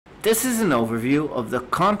This is an overview of the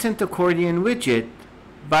Content Accordion widget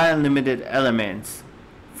by Unlimited Elements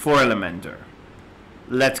for Elementor.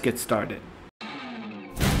 Let's get started.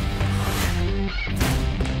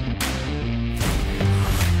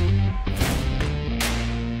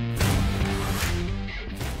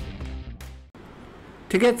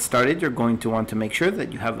 To get started, you're going to want to make sure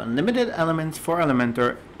that you have Unlimited Elements for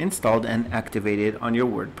Elementor installed and activated on your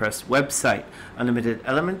WordPress website. Unlimited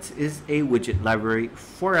Elements is a widget library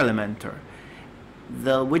for Elementor.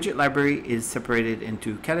 The widget library is separated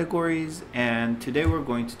into categories, and today we're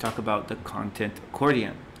going to talk about the Content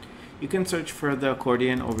Accordion. You can search for the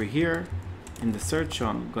accordion over here in the search. So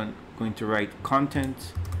I'm going to write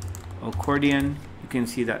Content Accordion. You can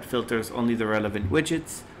see that filters only the relevant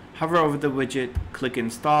widgets. Hover over the widget, click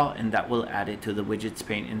install, and that will add it to the widgets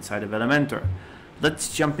pane inside of Elementor.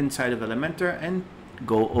 Let's jump inside of Elementor and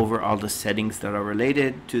go over all the settings that are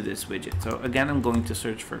related to this widget. So again, I'm going to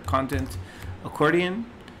search for Content Accordion,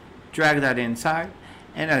 drag that inside,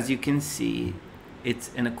 and as you can see,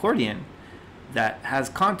 it's an accordion that has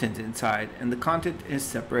content inside, and the content is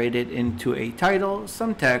separated into a title,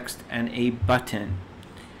 some text, and a button.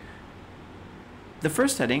 The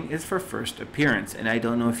first setting is for first appearance, and I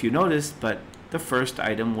don't know if you noticed, but the first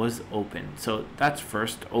item was open, so that's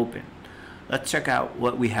first open. Let's check out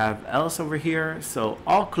what we have else over here. So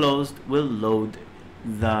all closed will load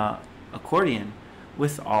the accordion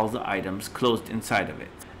with all the items closed inside of it.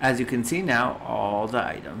 As you can see now, all the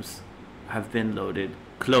items have been loaded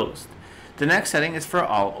closed. The next setting is for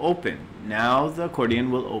all open. Now the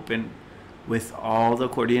accordion will open with all the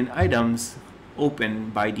accordion items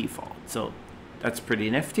open by default. So that's pretty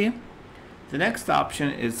nifty. The next option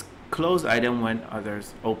is close item when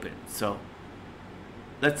others open. So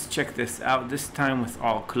let's check this out, this time with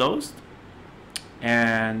all closed.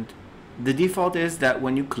 And the default is that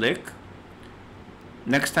when you click,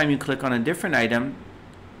 next time you click on a different item,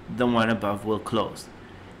 the one above will close.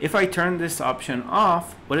 If I turn this option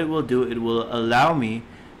off, what it will do, it will allow me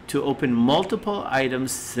to open multiple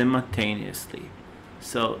items simultaneously.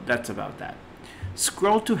 So that's about that.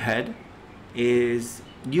 Scroll to head is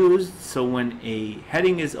used so when a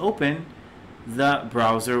heading is open, the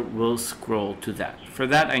browser will scroll to that. For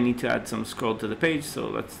that, I need to add some scroll to the page, so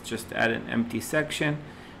let's just add an empty section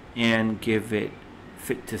and give it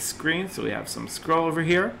fit to screen. So we have some scroll over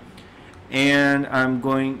here, and I'm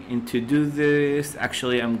going to do this.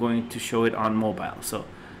 Actually, I'm going to show it on mobile. So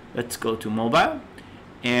let's go to mobile,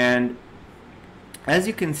 and as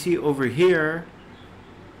you can see over here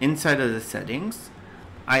inside of the settings,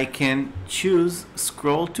 I can choose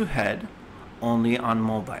scroll to head only on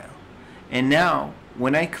mobile. And now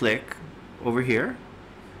when I click over here,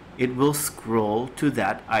 it will scroll to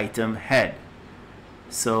that item head.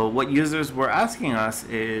 So what users were asking us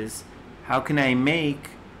is, how can I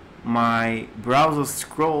make my browser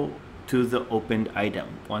scroll to the opened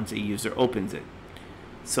item once a user opens it?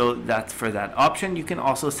 So that's for that option. You can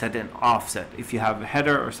also set an offset. If you have a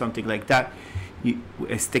header or something like that,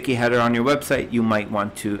 a sticky header on your website, you might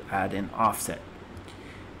want to add an offset.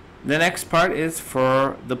 The next part is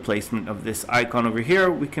for the placement of this icon over here.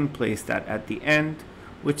 We can place that at the end,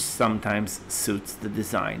 which sometimes suits the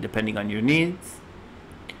design depending on your needs.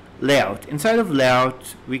 Layout. Inside of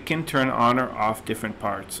layout, we can turn on or off different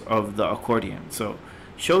parts of the accordion. So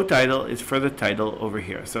show title is for the title over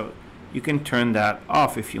here. So you can turn that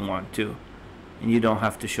off if you want to, and you don't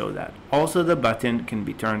have to show that. Also, the button can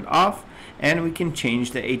be turned off, and we can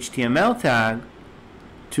change the HTML tag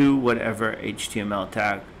to whatever HTML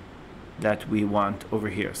tag that we want over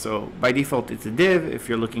here. So by default, it's a div. If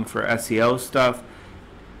you're looking for SEO stuff,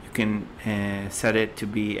 you can set it to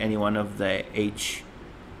be any one of the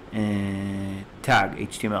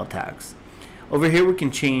HTML tags. Over here, we can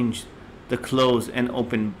change the close and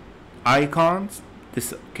open icons.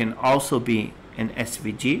 This can also be an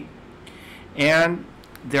SVG. And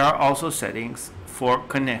there are also settings for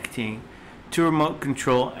connecting to remote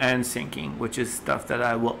control and syncing, which is stuff that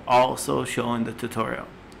I will also show in the tutorial.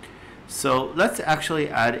 So let's actually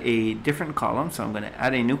add a different column. So I'm going to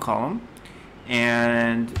add a new column,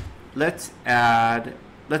 and let's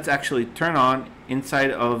actually turn on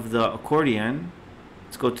inside of the accordion.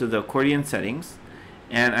 Let's go to the accordion settings,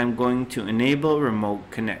 and I'm going to enable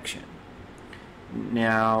remote connection.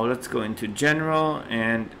 Now let's go into general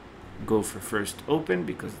and go for first open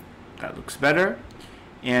because that looks better.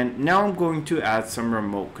 And now I'm going to add some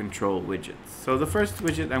remote control widgets. So the first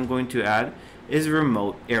widget I'm going to add is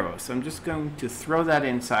remote arrow. So I'm just going to throw that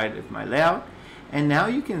inside of my layout, and now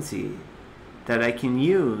you can see that I can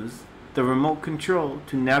use the remote control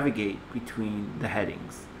to navigate between the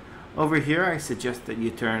headings. Over here I suggest that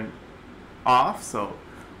you turn off, so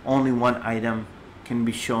only one item can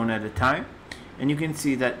be shown at a time. And you can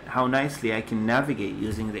see that how nicely I can navigate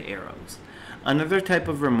using the arrows. Another type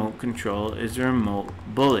of remote control is remote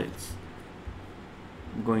bullets.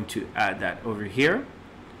 I'm going to add that over here.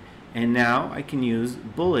 And now I can use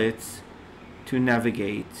bullets to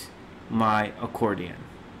navigate my accordion.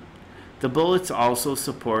 The bullets also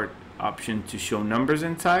support option to show numbers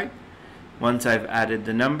inside. Once I've added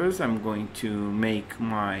the numbers, I'm going to make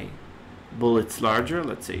my bullets larger.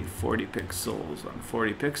 Let's say 40 pixels on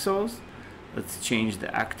 40 pixels. Let's change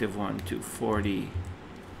the active one to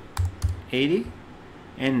 4080.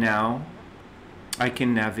 And now I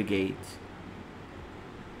can navigate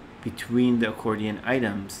between the accordion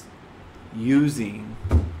items using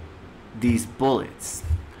these bullets.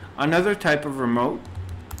 Another type of remote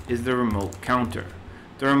is the remote counter.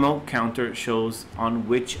 The remote counter shows on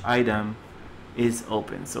which item is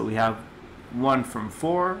open. So we have 1 from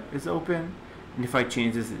 4 is open, and if I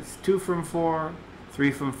change this, it's 2 from 4,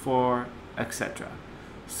 3 from 4, etc.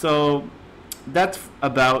 So that's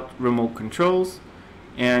about remote controls,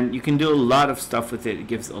 and you can do a lot of stuff with it. It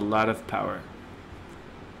gives a lot of power.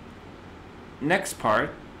 Next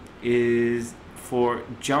part is for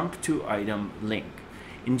jump to item link.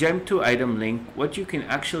 In jump to item link, what you can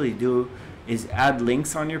actually do is add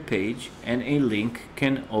links on your page, and a link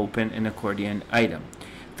can open an accordion item.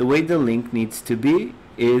 The way the link needs to be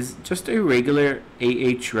is just a regular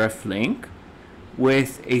ahref link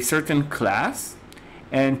with a certain class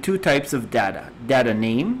and 2 types of data. Data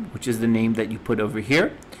name, which is the name that you put over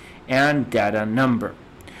here, and data number.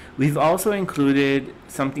 We've also included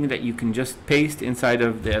something that you can just paste inside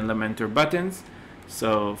of the Elementor buttons.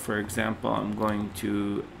 So for example, I'm going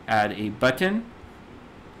to add a button,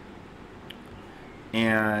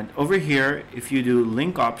 and over here, if you do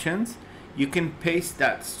link options, you can paste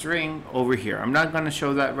that string over here. I'm not going to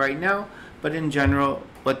show that right now, but in general,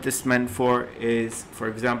 what this meant for is, for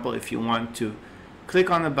example, if you want to click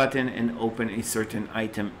on the button and open a certain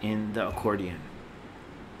item in the accordion.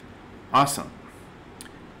 Awesome.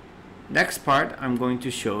 Next part I'm going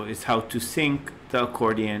to show is how to sync the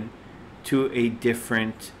accordion to a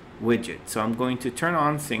different widget. So I'm going to turn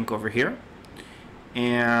on sync over here,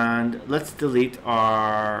 and let's delete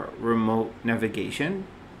our remote navigation,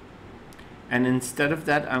 and instead of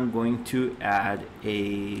that I'm going to add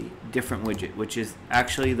a different widget, which is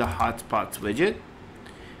actually the hotspots widget,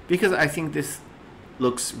 because I think this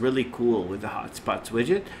looks really cool with the hotspots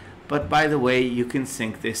widget. But by the way, you can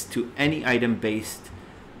sync this to any item based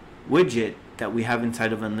widget that we have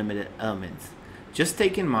inside of Unlimited Elements. Just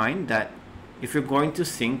take in mind that if you're going to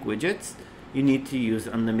sync widgets, you need to use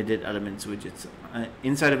Unlimited Elements widgets.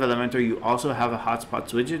 Inside of Elementor, you also have a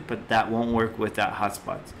hotspots widget, but that won't work without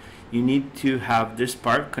hotspots. You need to have this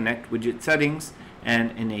part, connect widget settings,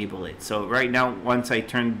 and enable it. So right now, once I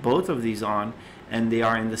turn both of these on and they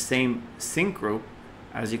are in the same sync group,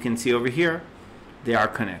 as you can see over here, they are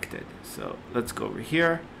connected. So let's go over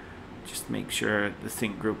here, just make sure the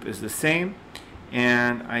sync group is the same,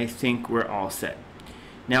 and I think we're all set.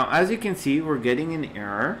 Now as you can see, we're getting an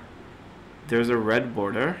error. There's a red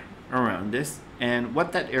border around this, and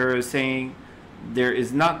what that error is saying, there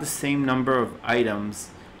is not the same number of items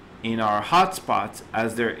in our hotspots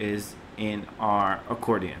as there is in our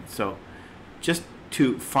accordion. So just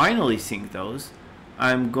to finally sync those,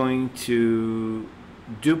 I'm going to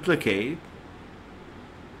duplicate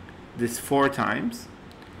this 4 times,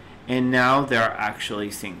 and now they're actually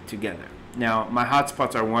synced together. Now my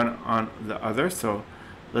hotspots are one on the other, so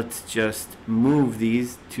let's just move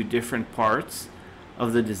these to different parts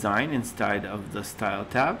of the design inside of the style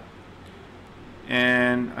tab,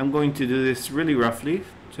 and I'm going to do this really roughly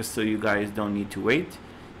just so you guys don't need to wait.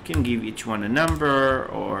 You can give each one a number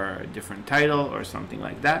or a different title or something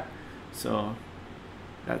like that. So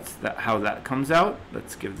that's how that comes out.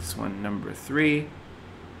 Let's give this one number 3,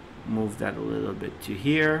 move that a little bit to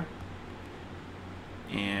here,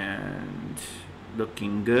 and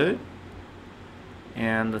looking good.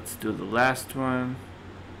 And let's do the last one,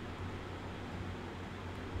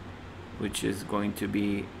 which is going to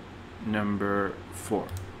be number 4.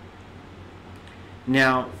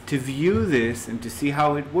 Now to view this and to see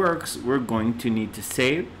how it works, we're going to need to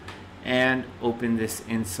save and open this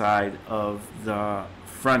inside of the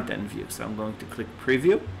front end view. So I'm going to click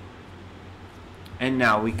preview, and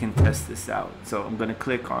now we can test this out. So I'm going to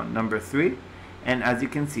click on number 3, and as you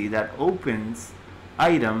can see, that opens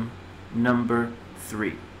item number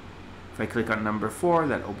 3. If I click on number 4,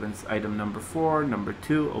 that opens item number 4, number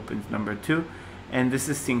 2 opens number 2, and this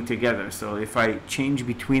is synced together. So if I change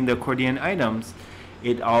between the accordion items,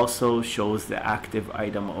 it also shows the active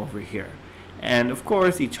item over here. And of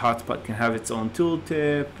course, each hotspot can have its own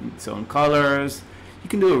tooltip, its own colors. You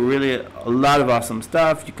can do a lot of awesome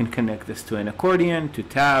stuff. You can connect this to an accordion, to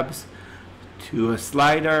tabs, to a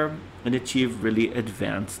slider, and achieve really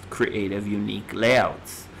advanced, creative, unique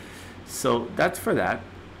layouts. So that's for that.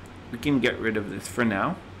 We can get rid of this for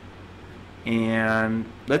now. And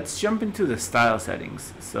let's jump into the style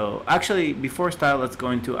settings. So actually, before style, let's go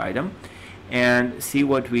into item and see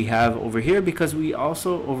what we have over here, because we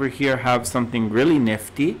also over here have something really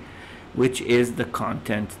nifty, which is the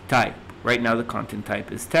content type. Right now the content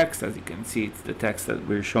type is text. As you can see, it's the text that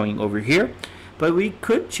we're showing over here, but we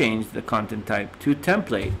could change the content type to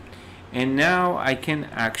template, and now I can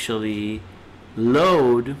actually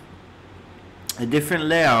load a different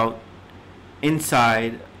layout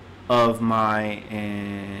inside of my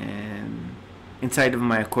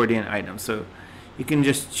accordion item. So you can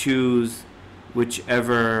just choose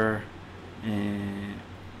whichever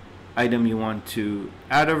item you want to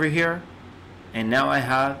add over here, and now I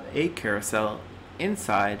have a carousel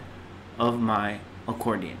inside of my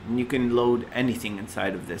accordion. And you can load anything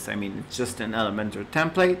inside of this. I mean, it's just an Elementor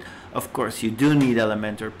template. Of course, you do need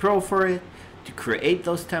Elementor Pro for it to create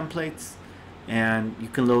those templates, and you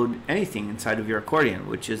can load anything inside of your accordion,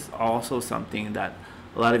 which is also something that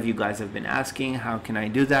a lot of you guys have been asking, how can I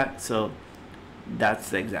do that? So that's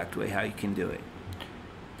the exact way how you can do it.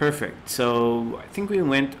 Perfect. So I think we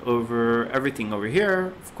went over everything over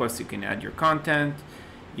here. Of course, you can add your content,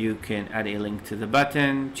 you can add a link to the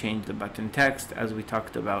button, change the button text as we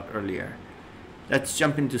talked about earlier. Let's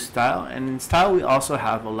jump into style, and in style we also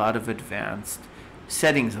have a lot of advanced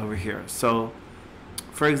settings over here. So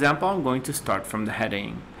for example, I'm going to start from the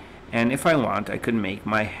heading, and if I want, I could make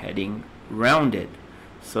my heading rounded.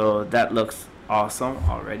 So that looks awesome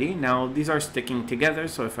already. Now these are sticking together,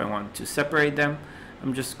 so if I want to separate them,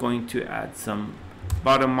 I'm just going to add some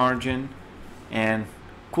bottom margin, and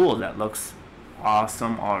cool, that looks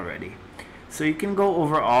awesome already. So you can go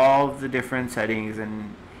over all of the different settings,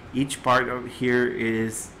 and each part over here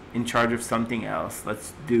is in charge of something else.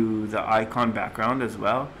 Let's do the icon background as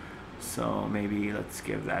well. So maybe let's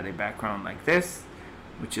give that a background like this,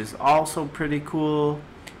 which is also pretty cool.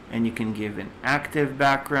 And you can give an active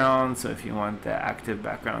background, so if you want the active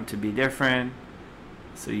background to be different,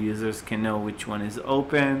 so users can know which one is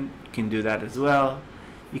open, you can do that as well.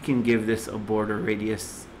 You can give this a border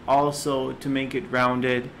radius also to make it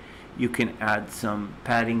rounded. You can add some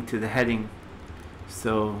padding to the heading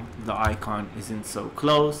so the icon isn't so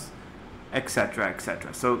close, etc.,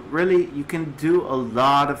 etc. So really you can do a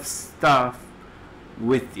lot of stuff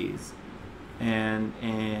with these, and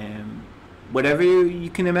whatever you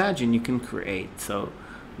can imagine, you can create. So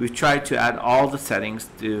we've tried to add all the settings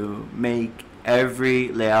to make every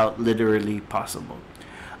layout literally possible.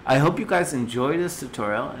 I hope you guys enjoyed this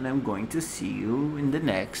tutorial, and I'm going to see you in the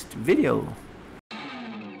next video.